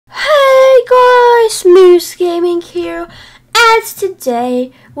Bruce Gaming here, and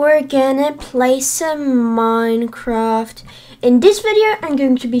today we're gonna play some Minecraft. In this video I'm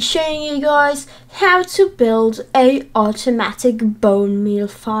going to be showing you guys how to build a automatic bone meal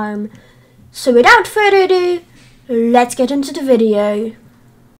farm. So without further ado, let's get into the video.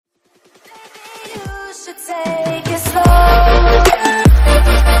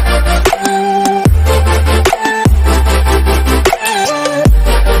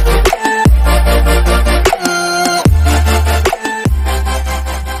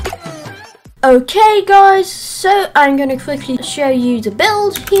 Okay guys, so I'm gonna quickly show you the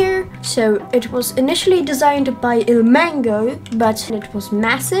build here. So it was initially designed by Il Mango, but it was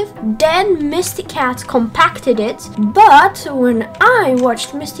massive. Then Misty Cat compacted it, but when I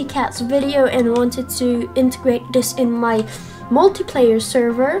watched Misty Cat's video and wanted to integrate this in my multiplayer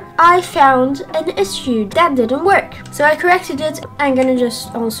server, I found an issue that didn't work. So I corrected it. I'm gonna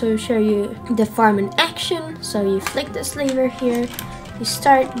just also show you the farm in action. So you flick this lever here, you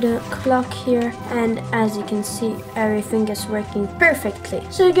start the clock here, and as you can see, everything is working perfectly.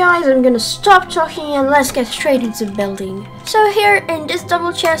 So guys, I'm gonna stop talking and let's get straight into building. So here in this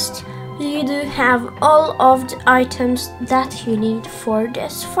double chest, you do have all of the items that you need for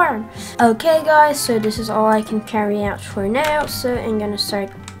this farm. Okay guys, so this is all I can carry out for now, so I'm gonna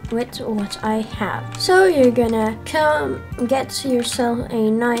start with what I have. So you're gonna come get yourself a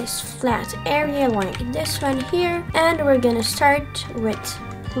nice flat area like this one here, and we're gonna start with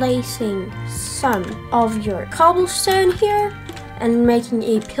placing some of your cobblestone here and making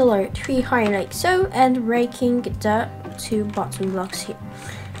a pillar 3 high like so, and breaking the 2 bottom blocks here.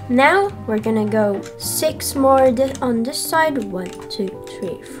 Now we're gonna go 6 more on this side. 1, 2,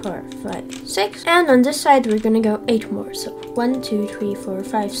 3, 4, 5, 6. And on this side we're gonna go 8 more. So 1, 2, 3, 4,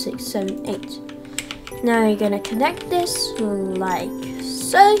 5, 6, 7, 8. Now you're gonna connect this like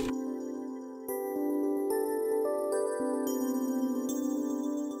so.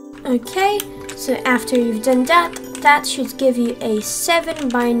 Okay, so after you've done that, that should give you a 7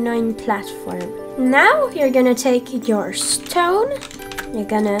 by 9 platform. Now you're gonna take your stone. You're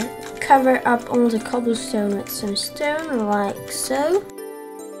gonna cover up all the cobblestone with some stone, like so.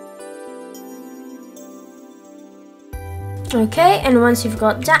 Okay, and once you've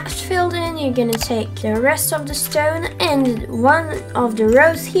got that filled in, you're gonna take the rest of the stone and one of the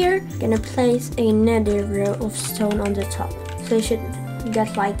rows here, gonna place another row of stone on the top. So you should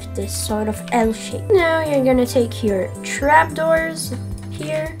get like this sort of L shape. Now you're gonna take your trapdoors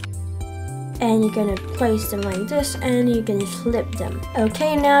here, and you're gonna place them like this, and you're gonna flip them.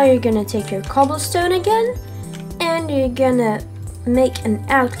 Okay, now you're gonna take your cobblestone again, and you're gonna make an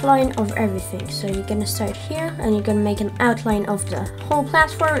outline of everything. So you're gonna start here, and you're gonna make an outline of the whole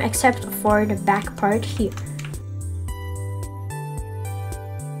platform except for the back part here.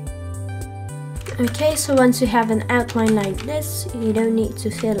 Okay, so once you have an outline like this, you don't need to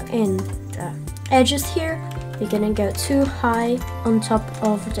fill in the edges here. You're gonna go too high on top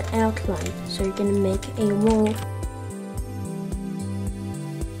of the outline, so you're gonna make a wall.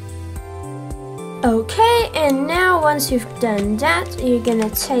 Okay, and now once you've done that, you're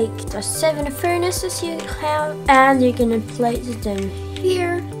gonna take the 7 furnaces you have, and you're gonna place them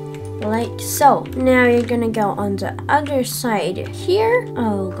here like so. Now you're gonna go on the other side here.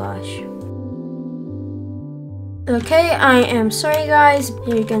 Oh gosh. Okay, I am sorry guys.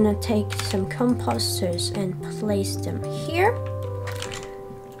 You're gonna take some composters and place them here.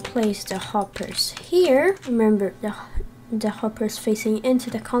 Place the hoppers here. Remember the hoppers facing into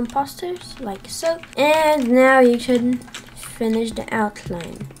the composters, like so. And now you can finish the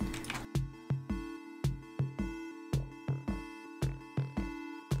outline.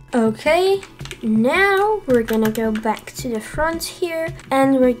 Okay, now we're gonna go back to the front here,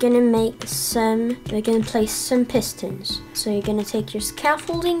 and we're gonna place some pistons. So you're gonna take your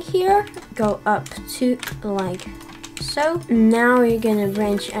scaffolding here, go up to like so. Now you're gonna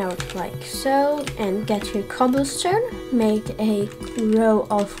branch out like so, and get your cobblestone, make a row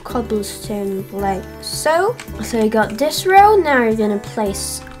of cobblestone like so. So you got this row. Now you're gonna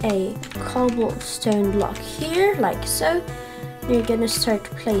place a cobblestone block here like so. You're gonna start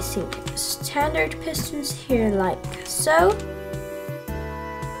placing standard pistons here like so.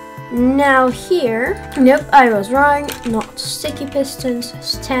 Now here, nope, I was wrong, not sticky pistons,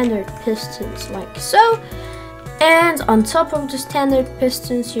 standard pistons like so. And on top of the standard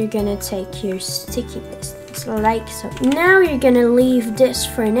pistons, you're gonna take your sticky pistons like so. Now you're gonna leave this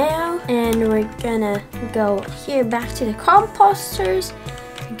for now, and we're gonna go here back to the composters.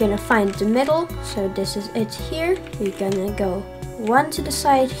 You're gonna find the middle, so this is it here. You're gonna go one to the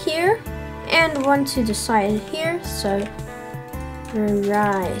side here and one to the side here. So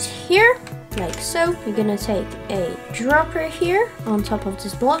right here, like so. We're gonna take a dropper here on top of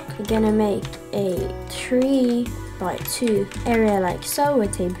this block. We're gonna make a 3x2 area like so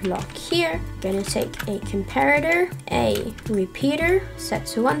with a block here. We're gonna take a comparator, a repeater set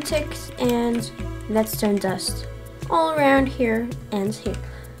to 1 tick, and redstone dust all around here and here.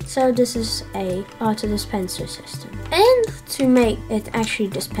 So this is a auto dispenser system. And to make it actually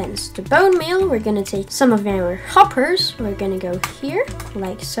dispense the bone meal, we're gonna take some of our hoppers. We're gonna go here,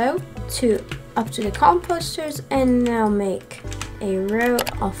 like so, up to the composters, and now make a row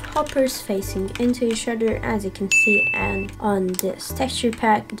of hoppers facing into each other, as you can see. And on this texture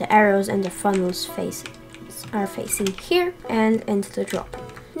pack, the arrows and the funnels are facing here and into the dropper.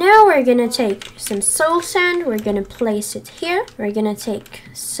 Now we're gonna take some soul sand, we're gonna place it here. We're gonna take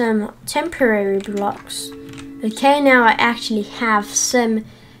some temporary blocks. Okay, now I actually have some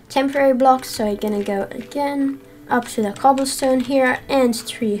temporary blocks, so I'm gonna go again up to the cobblestone here and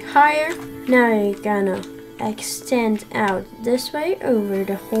 3 higher. Now you're gonna extend out this way over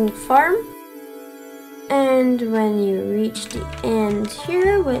the whole farm. And when you reach the end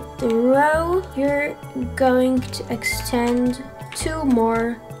here with the row, you're going to extend 2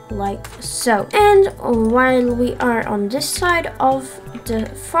 more like so. And while we are on this side of the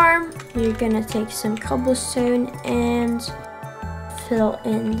farm, you're gonna take some cobblestone and fill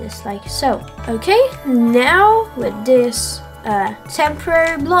in this like so. Okay, now with this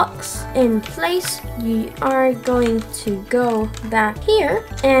temporary blocks in place, you are going to go back here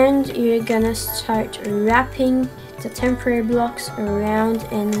and you're gonna start wrapping the temporary blocks around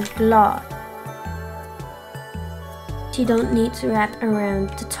in block. You don't need to wrap around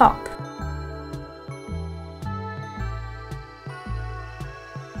the top.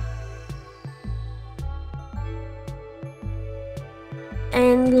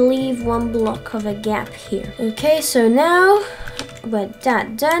 And leave 1 block of a gap here. Okay, so now with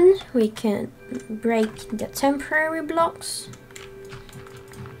that done, we can break the temporary blocks.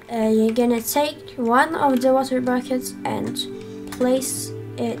 You're gonna take 1 of the water buckets and place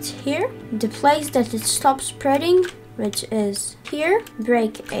it here. The place that it stops spreading, which is here,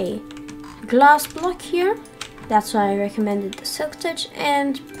 break a glass block here. That's why I recommended the silk touch,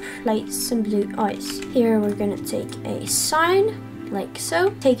 and place some blue ice. Here we're gonna take a sign like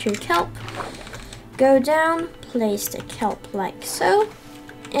so. Take your kelp, go down, place the kelp like so,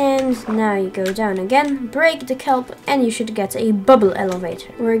 and now you go down again, break the kelp, and you should get a bubble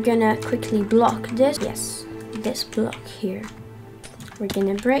elevator. We're gonna quickly block this. Yes, this block here. We're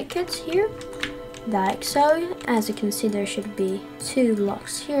gonna break it here like so. As you can see, there should be 2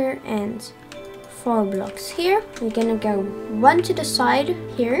 blocks here and 4 blocks here. We're gonna go 1 to the side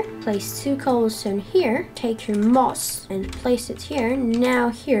here, place 2 cobblestone here, take your moss and place it here. Now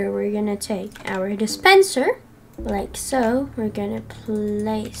here we're gonna take our dispenser like so. We're gonna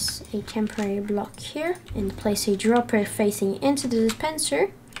place a temporary block here and place a dropper facing into the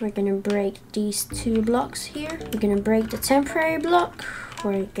dispenser. We're gonna break these 2 blocks here. We're gonna break the temporary block.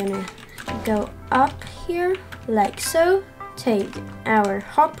 We're gonna go up here like so. Take our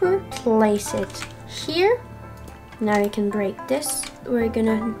hopper, place it here. Now you can break this. We're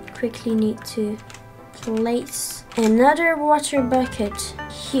gonna quickly need to place another water bucket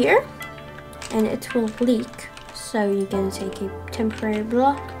here, and it will leak. So you're gonna take a temporary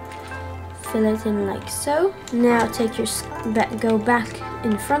block, fill it in like so. Now take your go back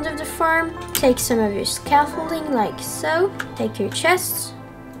in front of the farm, take some of your scaffolding like so, take your chests,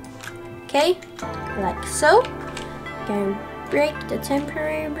 okay, like so. Gonna break the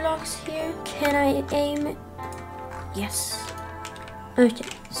temporary blocks here. Can I aim it? Yes. Okay,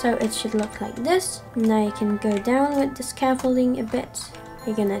 so it should look like this. Now you can go down with the scaffolding a bit.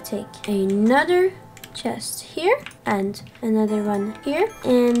 You're gonna take another chest here and another one here,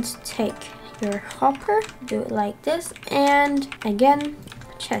 and take your hopper, do it like this, and again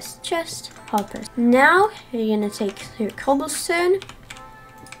chest, hopper. Now you're gonna take your cobblestone,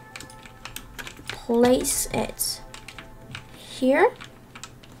 place it here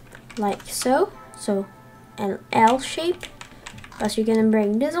like so, so an L shape. But you're gonna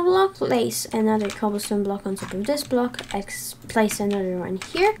break this block, place another cobblestone block on top of this block, place another one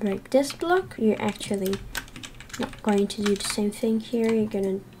here, break this block. You're actually not going to do the same thing here. You're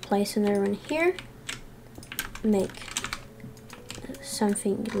gonna place another one here, make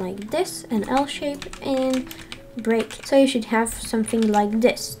something like this, an L shape, and break. So you should have something like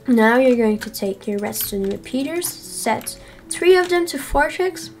this. Now you're going to take your redstone repeaters, set 3 of them to 4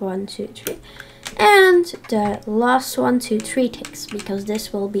 ticks, 1, 2, 3, and the last 1 to 3 ticks, because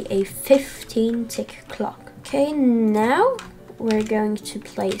this will be a 15 tick clock. Okay, now we're going to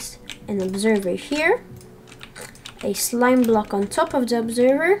place an observer here, a slime block on top of the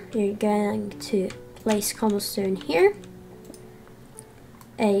observer. You're going to place cobblestone here,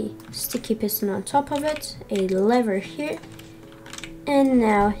 a sticky piston on top of it, a lever here, and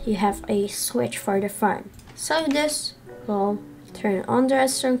now you have a switch for the farm. So this will turn on the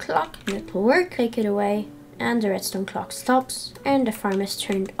redstone clock and it will work. Take it away and the redstone clock stops and the farm is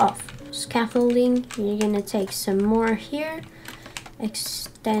turned off. Scaffolding, you're gonna take some more here,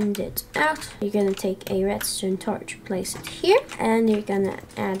 extend it out. You're gonna take a redstone torch, place it here, and you're gonna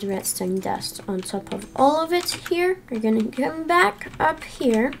add redstone dust on top of all of it here. You're gonna come back up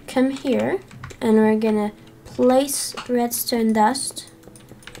here, come here, and we're gonna place redstone dust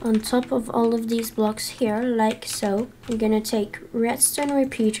on top of all of these blocks here, like so. You're gonna take redstone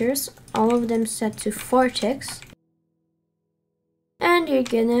repeaters, all of them set to 4 ticks, and you're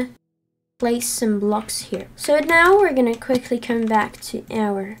gonna place some blocks here. So now we're gonna quickly come back to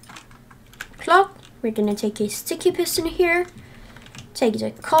our clock. We're gonna take a sticky piston here, take the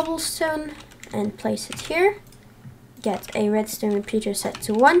cobblestone and place it here. Get a redstone repeater set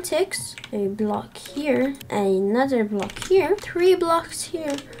to 1 ticks, a block here, another block here, 3 blocks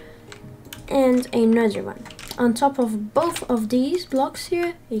here, and another one. On top of both of these blocks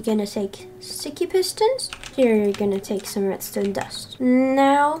here, you're gonna take sticky pistons. Here you're gonna take some redstone dust.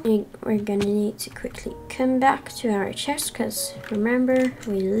 Now we're gonna need to quickly come back to our chest, because remember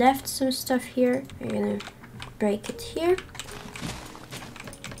we left some stuff here. We're gonna break it here.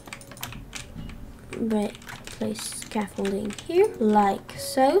 Place scaffolding here, like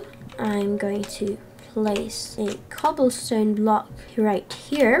so. I'm going to place a cobblestone block right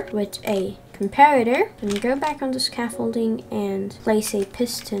here with a comparator, and go back on the scaffolding and place a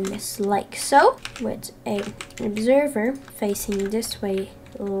piston just like so, with a observer facing this way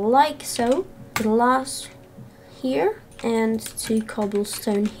like so, glass here, and 2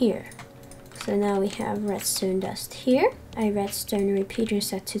 cobblestone here. So now we have redstone dust here, a redstone repeater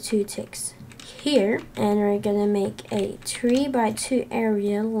set to 2 ticks here, and we're gonna make a 3x2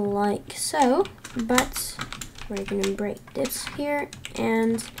 area like so, but we're gonna break this here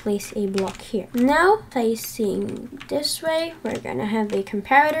and place a block here. Now facing this way, we're gonna have a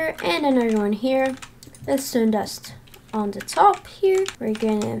comparator and another one here, redstone dust on the top here. We're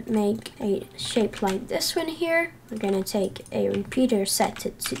gonna make a shape like this one here. We're gonna take a repeater set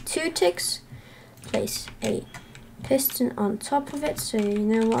it to 2 ticks, place a piston on top of it. So you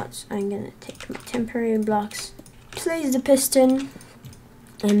know what, I'm gonna take my temporary blocks, place the piston,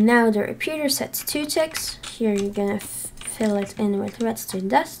 and now the repeater set to 2 ticks. Here you're gonna fill it in with redstone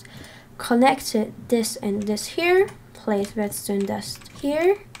dust, connect it this and this here, place redstone dust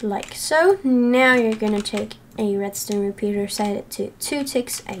here like so. Now you're gonna take a redstone repeater, set it to 2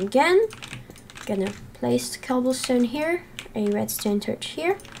 ticks again, gonna place the cobblestone here, a redstone torch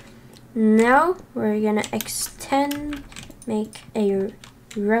here. Now we're gonna extend, make a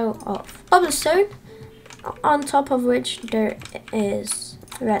row of cobblestone on top of which there is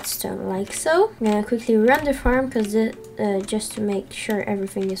redstone like so. I'm gonna quickly run the farm because just to make sure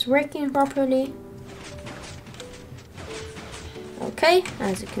everything is working properly. Okay,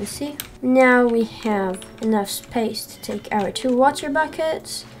 as you can see, now we have enough space to take our 2 water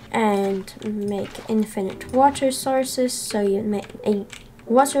buckets and make infinite water sources. So you make a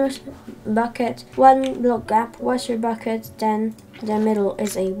water bucket, 1 block gap water bucket, then the middle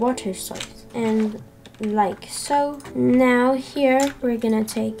is a water source, and like so. Now here we're gonna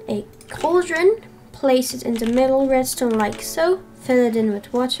take a cauldron, place it in the middle, redstone like so, fill it in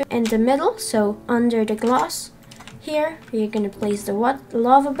with water in the middle, so under the glass. Here you're gonna place the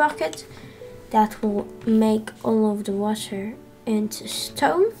lava bucket that will make all of the water into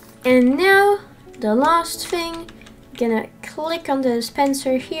stone. And now the last thing, gonna click on the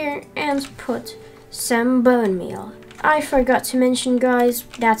dispenser here and put some bone meal. I forgot to mention, guys,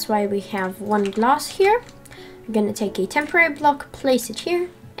 that's why we have 1 glass here. We're gonna take a temporary block, place it here,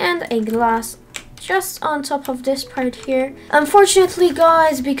 and a glass just on top of this part here. Unfortunately,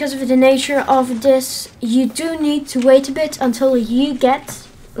 guys, because of the nature of this, you do need to wait a bit until you get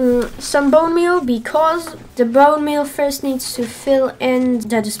some bone meal, because the bone meal first needs to fill in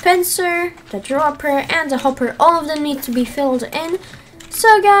the dispenser, the dropper, and the hopper. All of them need to be filled in.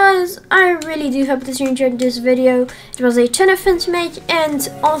 So guys, I really do hope that you enjoyed this video. It was a ton of fun to make,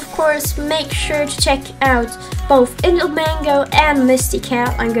 and of course make sure to check out both Mango and Misty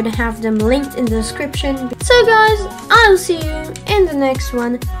Cat. I'm gonna have them linked in the description. So guys, I'll see you in the next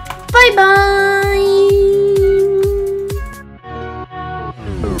one. Bye bye!